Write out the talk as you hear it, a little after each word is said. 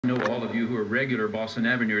I know all of you who are regular Boston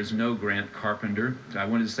Avenuers know Grant Carpenter. I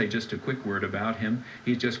wanted to say just a quick word about him.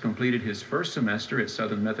 He's just completed his first semester at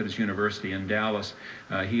Southern Methodist University in Dallas.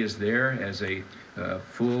 He is there as a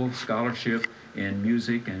full scholarship in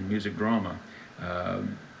music and music drama.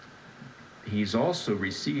 He's also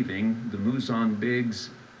receiving the Muzon Biggs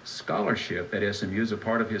scholarship at SMU as a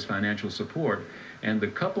part of his financial support. And the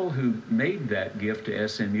couple who made that gift to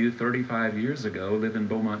SMU 35 years ago live in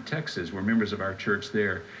Beaumont, Texas. We're members of our church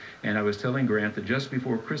there. And I was telling Grant that just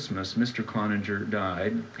before Christmas, Mr. Cloninger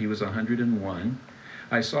died. He was 101.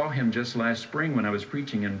 I saw him just last spring when I was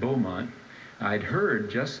preaching in Beaumont. I'd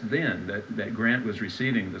heard just then that Grant was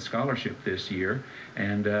receiving the scholarship this year,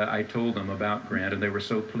 and I told them about Grant, and they were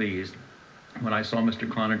so pleased. When I saw Mr.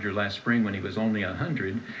 Cloninger last spring when he was only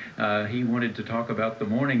 100, he wanted to talk about the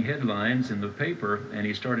morning headlines in the paper, and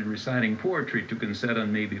he started reciting poetry to concede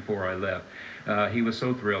on me before I left. He was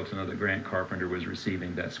so thrilled to know that Grant Carpenter was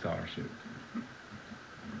receiving that scholarship.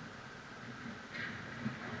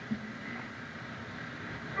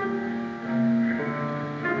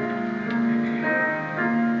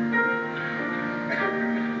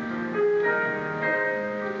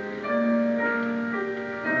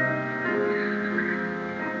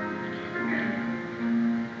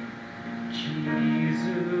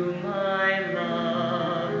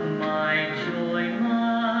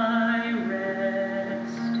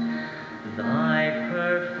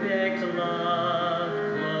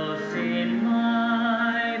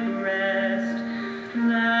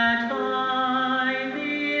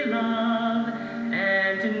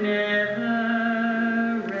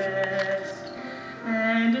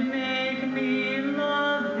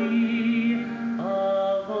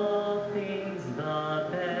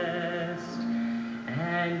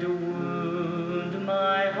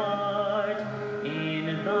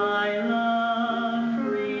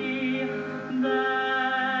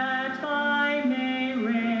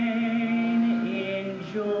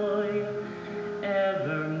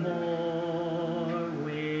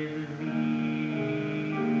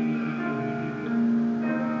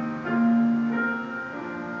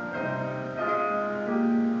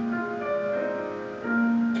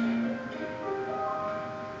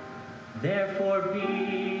 Therefore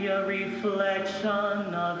be a reflection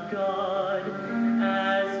of God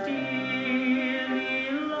as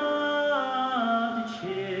dearly loved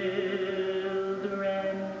children,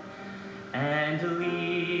 and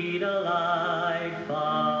lead a life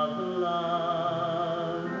of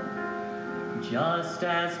love, just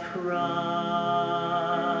as Christ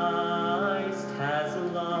has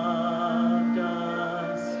loved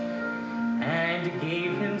us and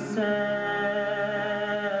gave himself